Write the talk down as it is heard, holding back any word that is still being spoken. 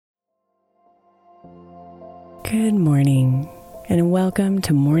Good morning, and welcome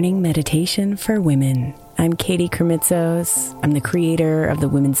to Morning Meditation for Women. I'm Katie Kremitzos. I'm the creator of the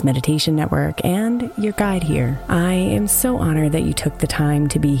Women's Meditation Network and your guide here. I am so honored that you took the time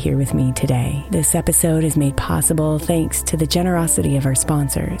to be here with me today. This episode is made possible thanks to the generosity of our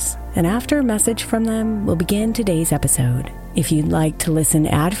sponsors. And after a message from them, we'll begin today's episode. If you'd like to listen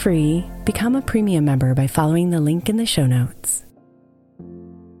ad-free, become a premium member by following the link in the show notes.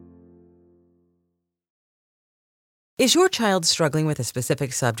 Is your child struggling with a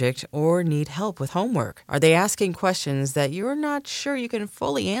specific subject or need help with homework? Are they asking questions that you're not sure you can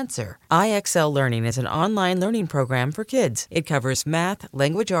fully answer? IXL Learning is an online learning program for kids. It covers math,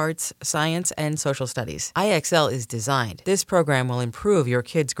 language arts, science, and social studies. IXL is designed. This program will improve your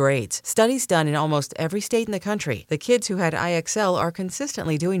kids' grades. Studies done in almost every state in the country. The kids who had IXL are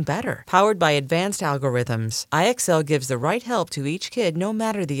consistently doing better. Powered by advanced algorithms, IXL gives the right help to each kid no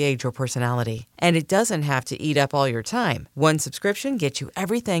matter the age or personality. And it doesn't have to eat up all your time. One subscription gets you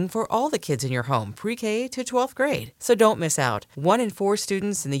everything for all the kids in your home, pre-K to 12th grade. So don't miss out. 1 in 4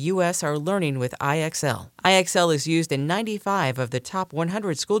 students in the U.S. are learning with IXL. IXL is used in 95 of the top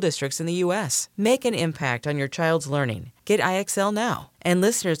 100 school districts in the U.S. Make an impact on your child's learning. Get IXL now. And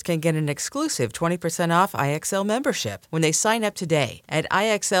listeners can get an exclusive 20% off IXL membership when they sign up today at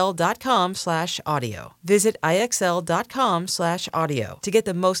IXL.com/audio. Visit IXL.com/audio to get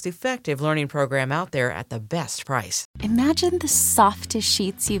the most effective learning program out there at the best price. Imagine the softest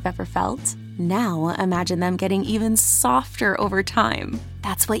sheets you've ever felt. Now imagine them getting even softer over time.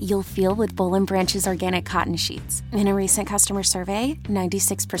 That's what you'll feel with Boll & Branch's organic cotton sheets. In a recent customer survey,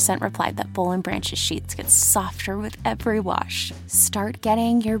 96% replied that Boll & Branch's sheets get softer with every wash. Start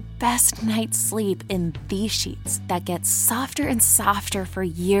getting your best night's sleep in these sheets that get softer and softer for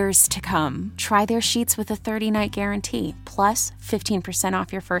years to come. Try their sheets with a 30-night guarantee, plus 15%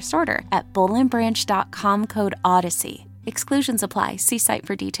 off your first order at bollandbranch.com code Odyssey. Exclusions apply. See site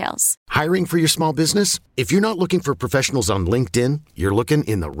for details. Hiring for your small business? If you're not looking for professionals on LinkedIn, you're looking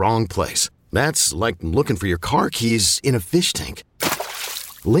in the wrong place. That's like looking for your car keys in a fish tank.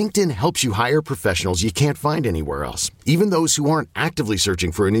 LinkedIn helps you hire professionals you can't find anywhere else, even those who aren't actively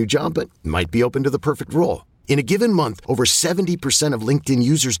searching for a new job but might be open to the perfect role. In a given month, over 70% of LinkedIn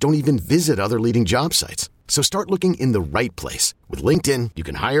users don't even visit other leading job sites. So start looking in the right place. With LinkedIn, you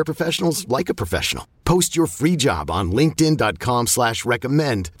can hire professionals like a professional. Post your free job on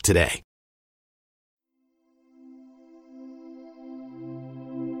linkedin.com/recommend today.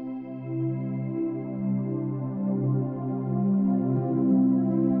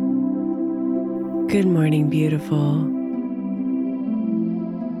 Good morning, beautiful.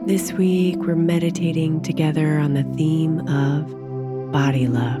 This week, we're meditating together on the theme of body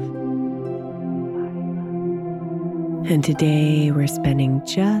love. And today, we're spending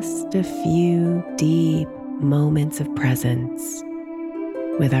just a few deep moments of presence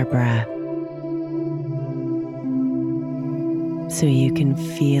with our breath, so you can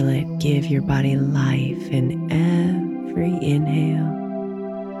feel it give your body life in every inhale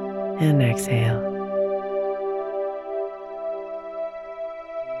and exhale.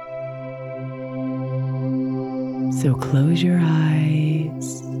 So close your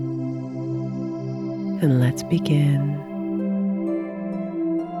eyes and let's begin.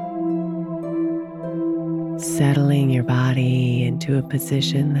 Settling your body into a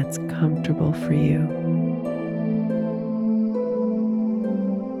position that's comfortable for you.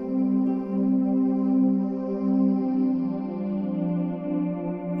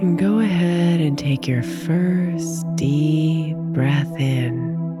 And go ahead and take your first deep breath in,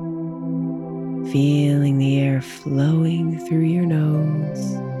 feeling the air flowing through your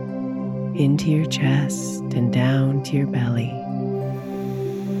nose, into your chest and down to your belly.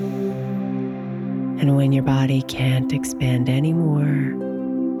 And when your body can't expand anymore,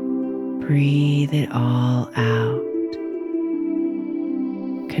 breathe it all out,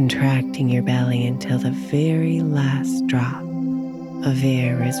 contracting your belly until the very last drop of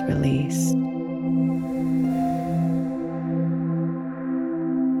air is released.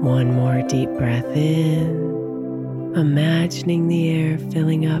 One more deep breath in, imagining the air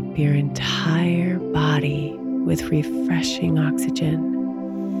filling up your entire body with refreshing oxygen.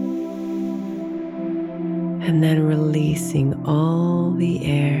 And then releasing all the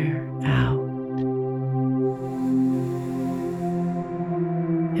air out.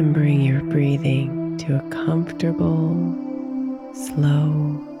 And bring your breathing to a comfortable,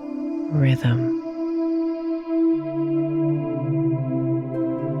 slow rhythm.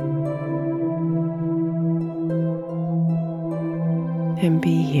 And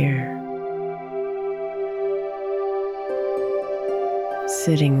be here,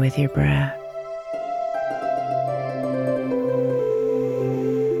 sitting with your breath,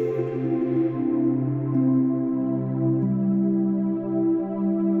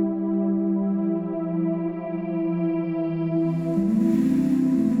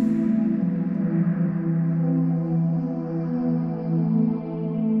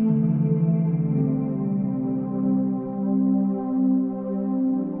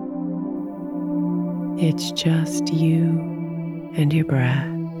 It's just you and your breath.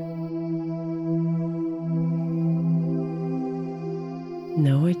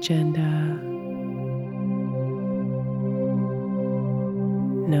 No agenda.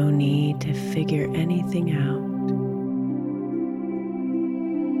 No need to figure anything out.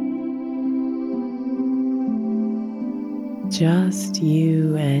 Just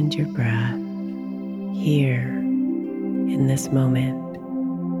you and your breath here in this moment.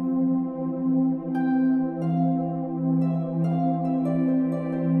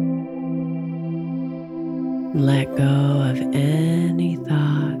 Let go of any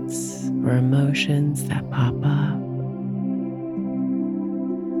thoughts or emotions that pop up.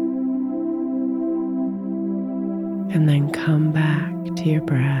 And then come back to your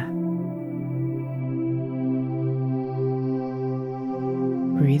breath.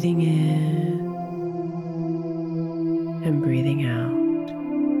 Breathing in and breathing out.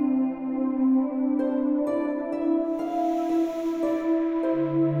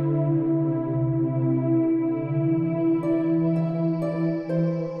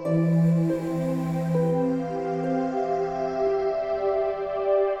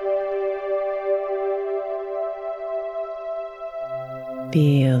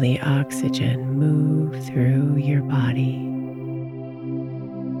 Feel the oxygen move through your body.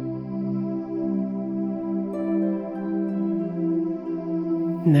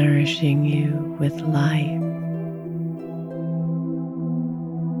 Nourishing you with life.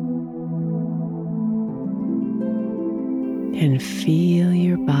 And feel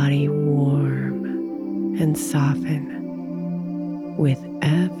your body warm and soften with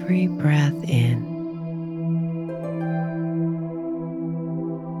every breath in.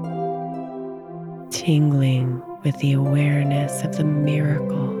 Tingling with the awareness of the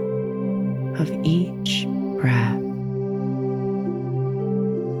miracle of each breath.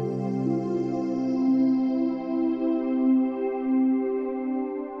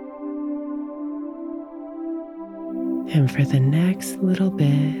 And for the next little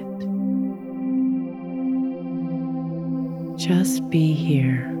bit, just be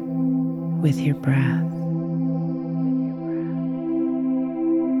here with your breath.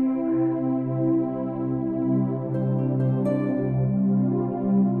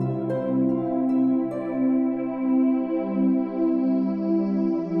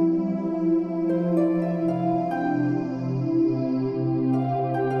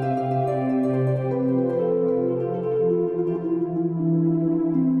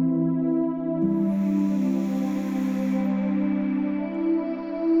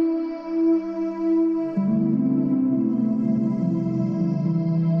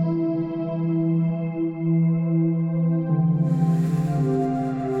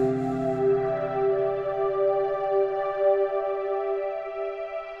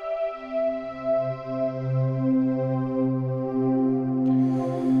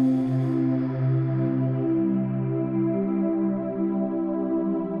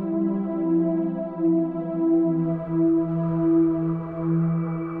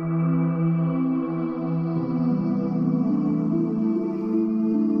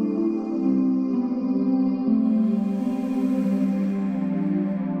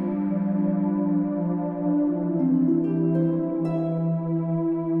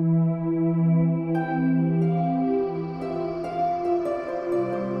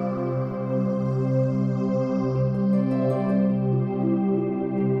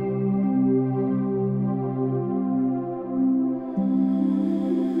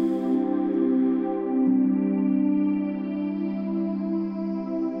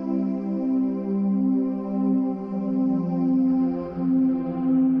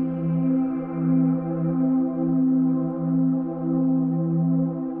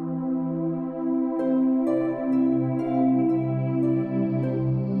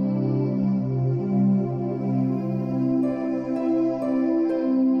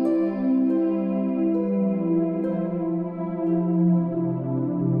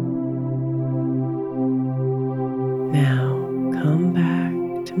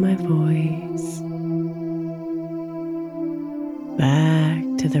 my voice, back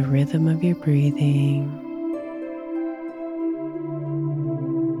to the rhythm of your breathing.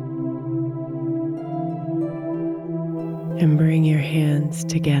 And bring your hands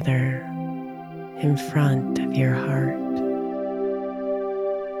together in front of your heart.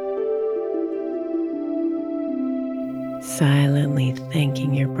 Silently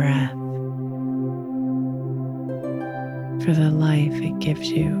thanking your breath for the life it gives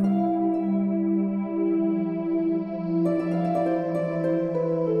you.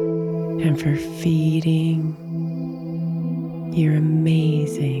 And for feeding your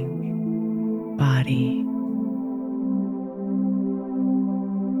amazing body.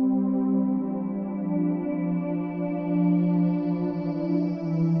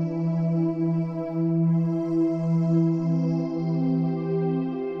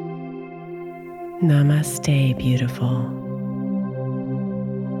 Namaste, beautiful.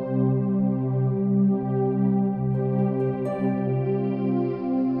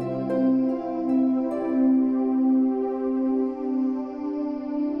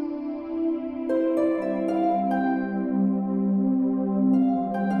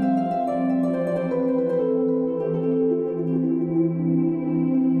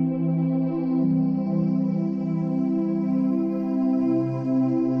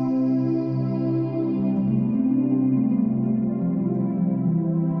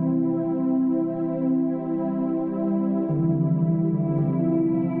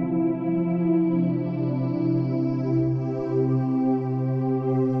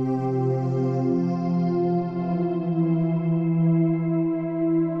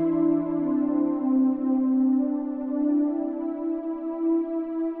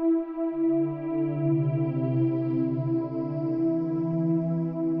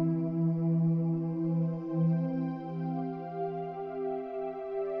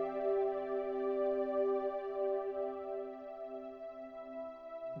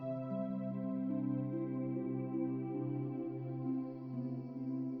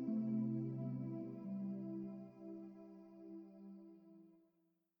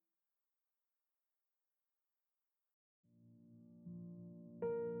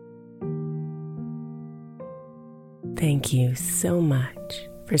 Thank you so much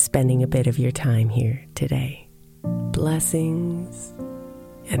for spending a bit of your time here today. Blessings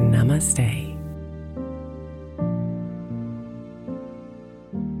and namaste.